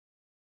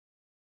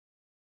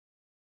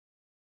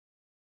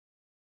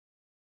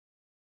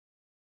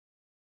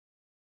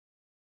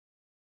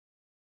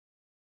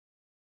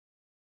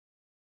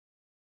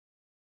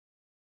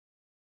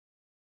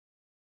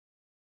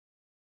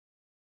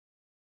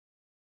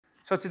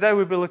So today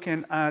we'll be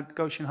looking at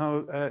Goshin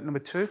Ho number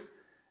 2.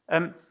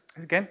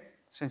 Again,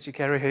 Sensei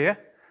Kerry here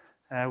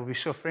will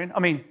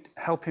be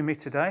helping me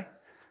today.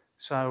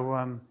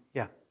 So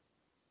yeah,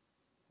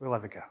 we'll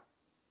have a go.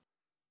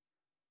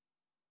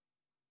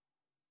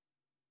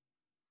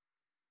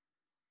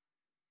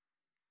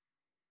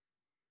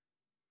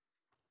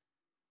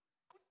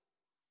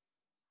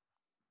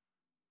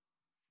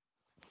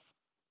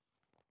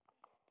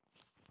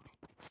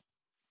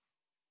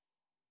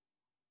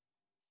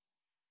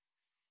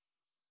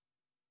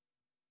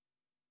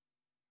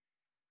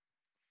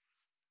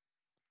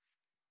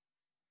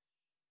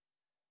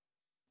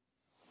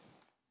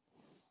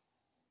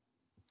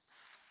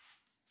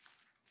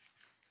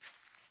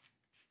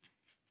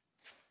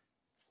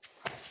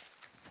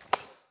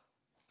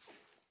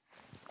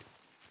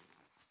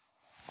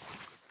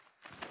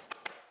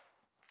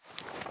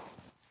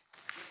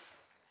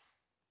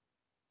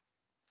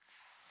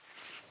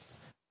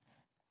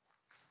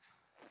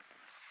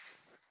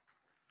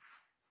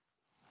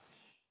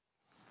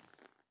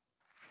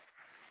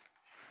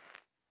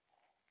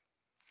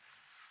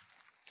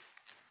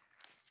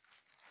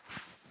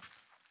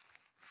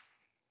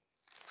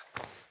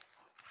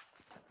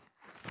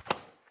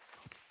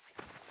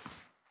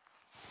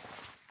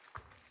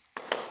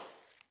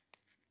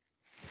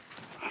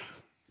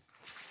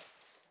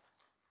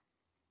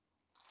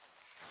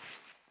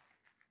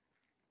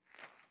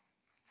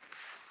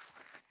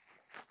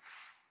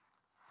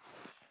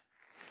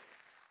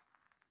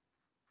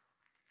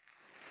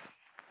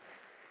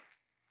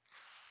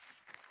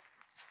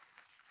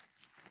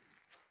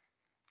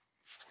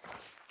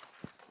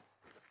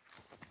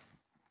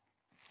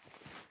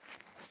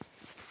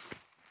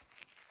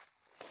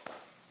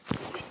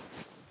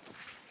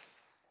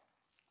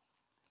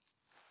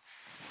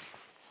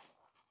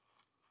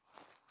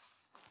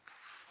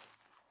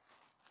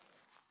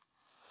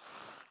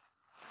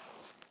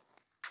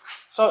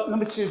 So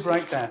number 2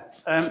 breakdown.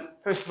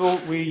 First of all,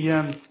 we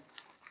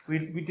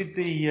did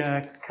the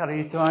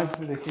karate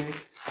with the kick,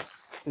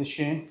 the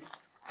shin.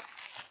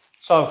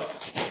 So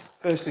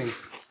first thing,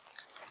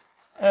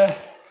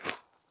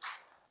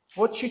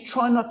 what you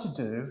try not to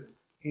do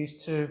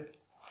is to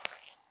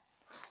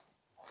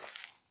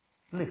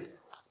lift.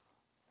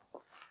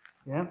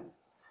 Yeah,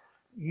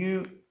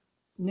 you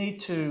need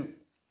to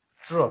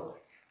drop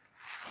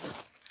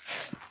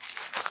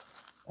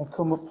and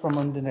come up from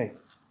underneath.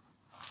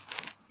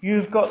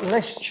 You've got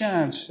less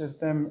chance of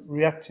them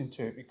reacting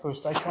to it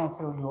because they can't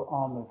feel your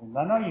arm moving.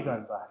 They know you're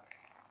going back,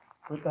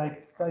 but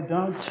they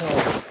don't tell.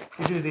 If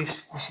you do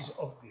this, this is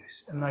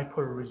obvious, and they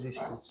put a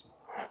resistance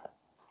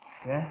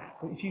in. Yeah?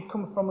 But if you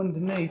come from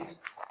underneath,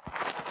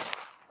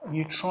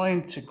 you're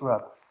trying to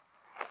grab.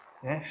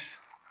 Yes?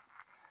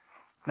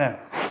 Now,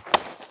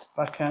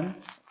 backhand.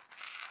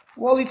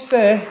 While it's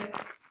there,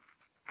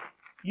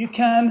 you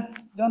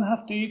don't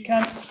have to, you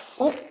can,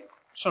 oh,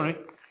 sorry.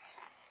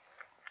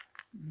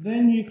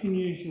 Then you can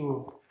use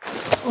your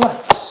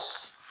legs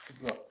to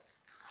drop.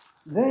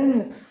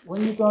 Then,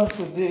 when you go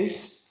for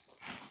this,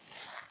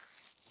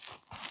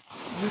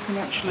 you can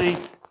actually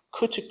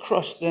cut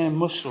across their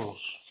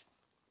muscles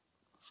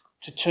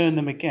to turn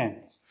them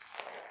again.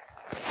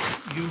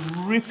 You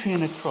rip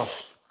in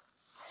across.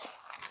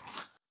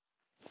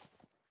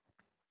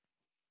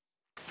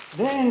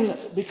 Then,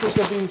 because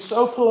they're being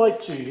so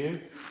polite to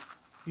you,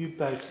 you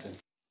bow to them.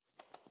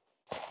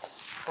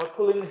 By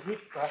pulling the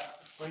hip back,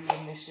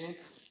 bringing this in,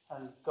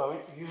 and going,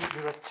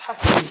 you're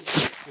attacking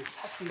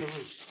the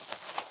wrist.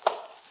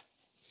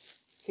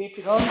 Keep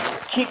it on,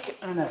 kick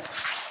and a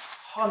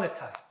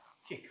hanete,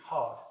 kick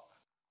hard.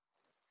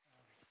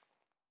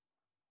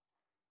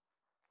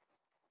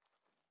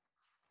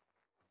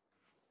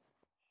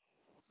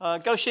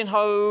 Goshin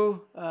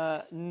Ho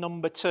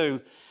number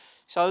 2.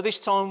 So this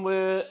time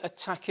we're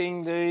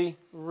attacking the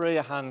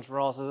rear hand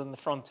rather than the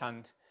front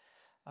hand.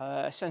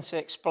 Sensei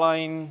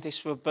explained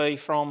this would be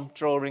from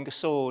drawing a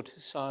sword.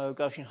 So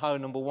Goshin Ho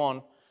number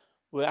 1,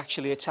 we're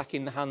actually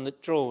attacking the hand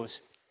that draws.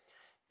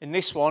 In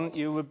this one,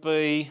 you would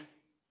be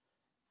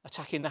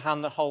attacking the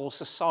hand that holds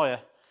the saya.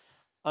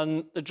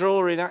 And the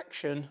drawing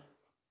action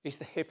is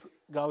the hip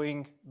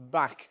going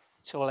back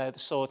to allow the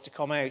sword to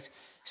come out.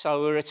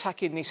 So we're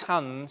attacking this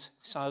hand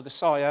so the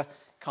saya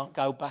can't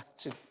go back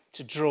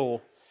to draw.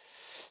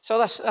 So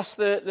that's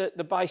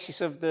the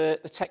basis of the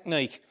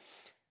technique.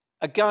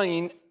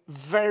 Again,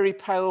 very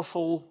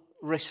powerful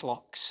wrist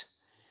locks.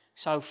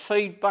 So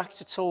feedback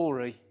to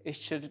Tori, it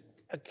should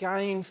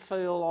again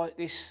feel like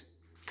this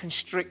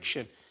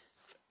constriction,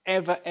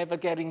 ever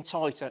getting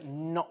tighter,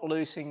 not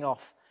loosening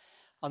off.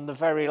 And the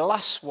very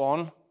last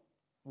one,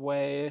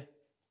 where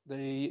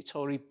the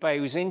Tori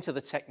bows into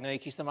the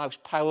technique, is the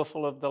most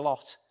powerful of the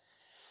lot.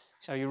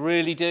 So you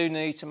really do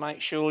need to make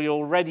sure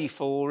you're ready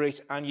for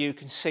it and you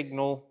can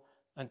signal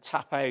and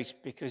tap out,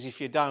 because if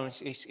you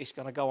don't, it's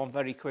going to go on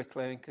very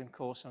quickly and can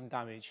cause some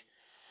damage.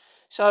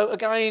 So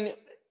again,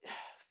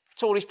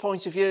 Tori's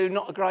point of view,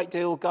 not a great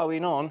deal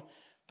going on,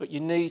 but you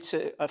need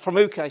to, from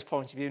Uke's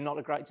point of view, not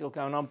a great deal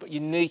going on, but you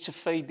need to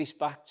feed this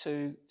back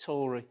to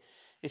Tori.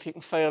 If you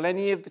can feel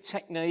any of the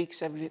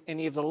techniques,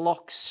 any of the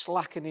locks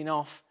slackening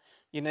off,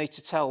 you need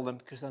to tell them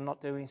because they're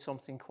not doing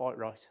something quite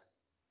right.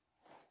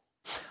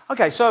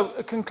 Okay, so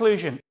a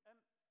conclusion.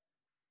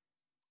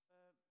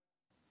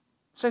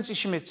 Sensei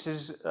Schmitz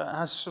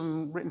has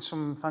written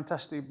some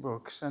fantastic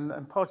books,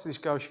 and part of this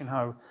Goshin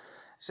Ho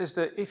says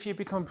that if you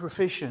become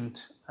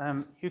proficient,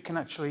 you can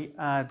actually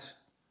add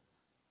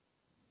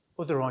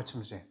other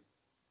items in.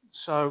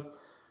 So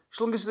as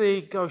long as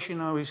the Goshin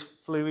Ho is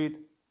fluid,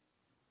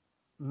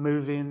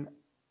 moving,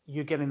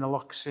 you're getting the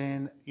locks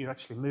in, you're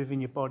actually moving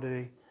your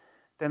body,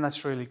 then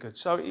that's really good.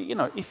 So, you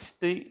know, if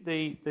the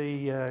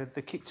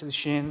kick to the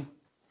shin,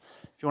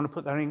 if you want to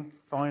put that in,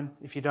 fine.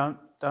 If you don't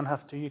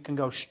have to, you can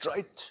go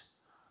straight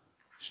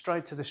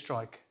to the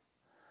strike.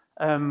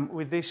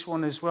 With this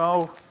one as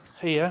well,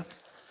 here,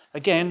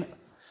 again,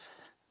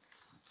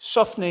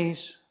 soft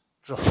knees,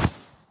 drop.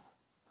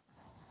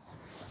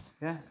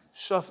 Yeah,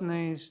 soft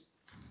knees,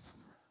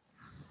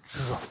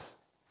 drop.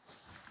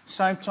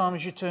 Same time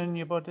as you turn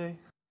your body,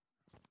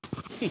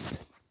 hit.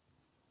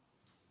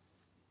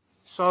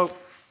 So,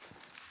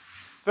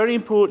 very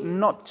important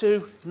not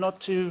to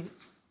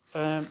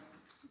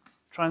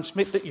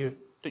transmit that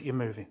you're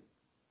moving,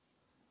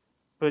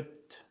 but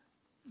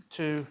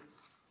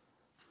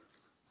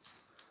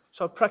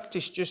so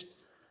practice, just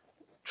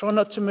try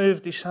not to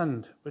move this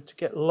hand, but to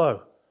get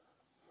low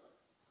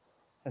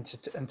and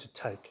to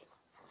take.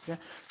 Yeah,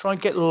 try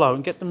and get low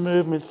and get the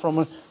movement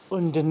from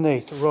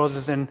underneath rather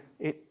than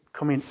it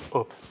coming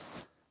up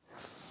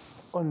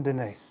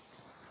underneath.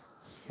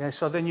 Yeah,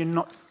 so then you're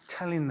not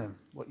telling them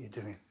what you're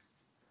doing.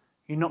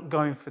 You're not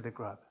going for the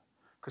grab,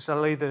 because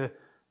they'll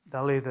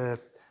either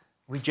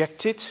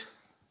reject it,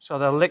 so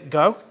they'll let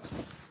go,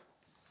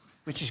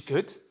 which is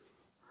good,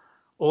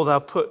 or they'll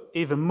put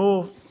even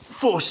more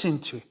force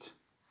into it.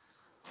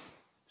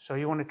 So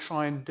you want to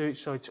try and do it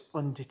so it's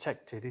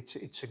undetected.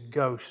 It's a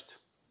ghost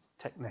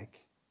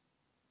technique.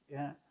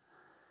 Yeah.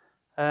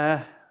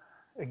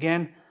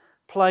 Again,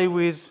 play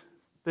with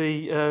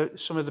the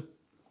some of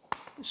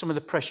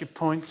the pressure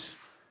points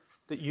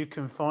that you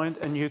can find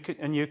and you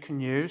can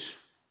use.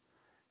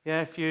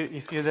 Yeah, if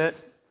you're there,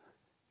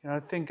 you know,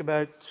 think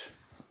about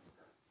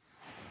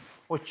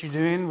what you're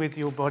doing with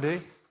your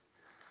body.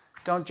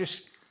 Don't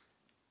just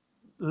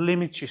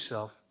limit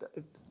yourself.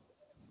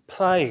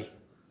 Play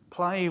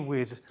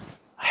with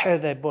how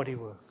their body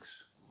works.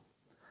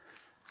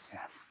 Yeah.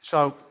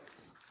 So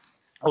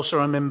also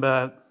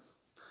remember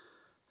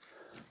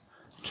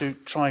to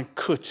try and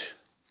cut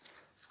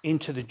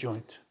into the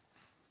joint.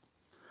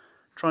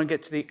 Try and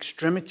get to the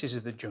extremities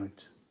of the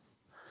joint.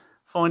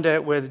 Find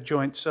out where the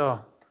joints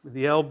are. With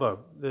the elbow,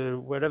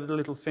 wherever the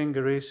little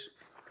finger is,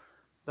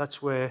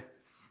 that's where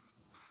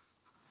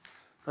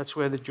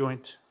the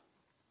joint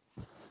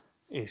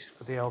is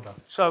for the elbow.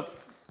 So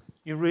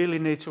you really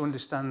need to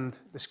understand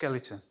the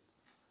skeleton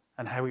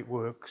and how it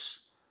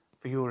works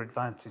for your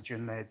advantage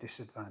and their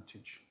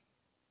disadvantage.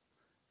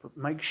 But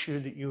make sure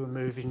that you are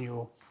moving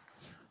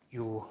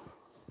your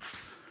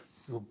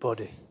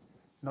body,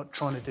 not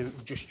trying to do it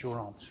with just your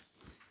arms.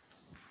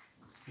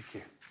 Thank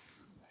you.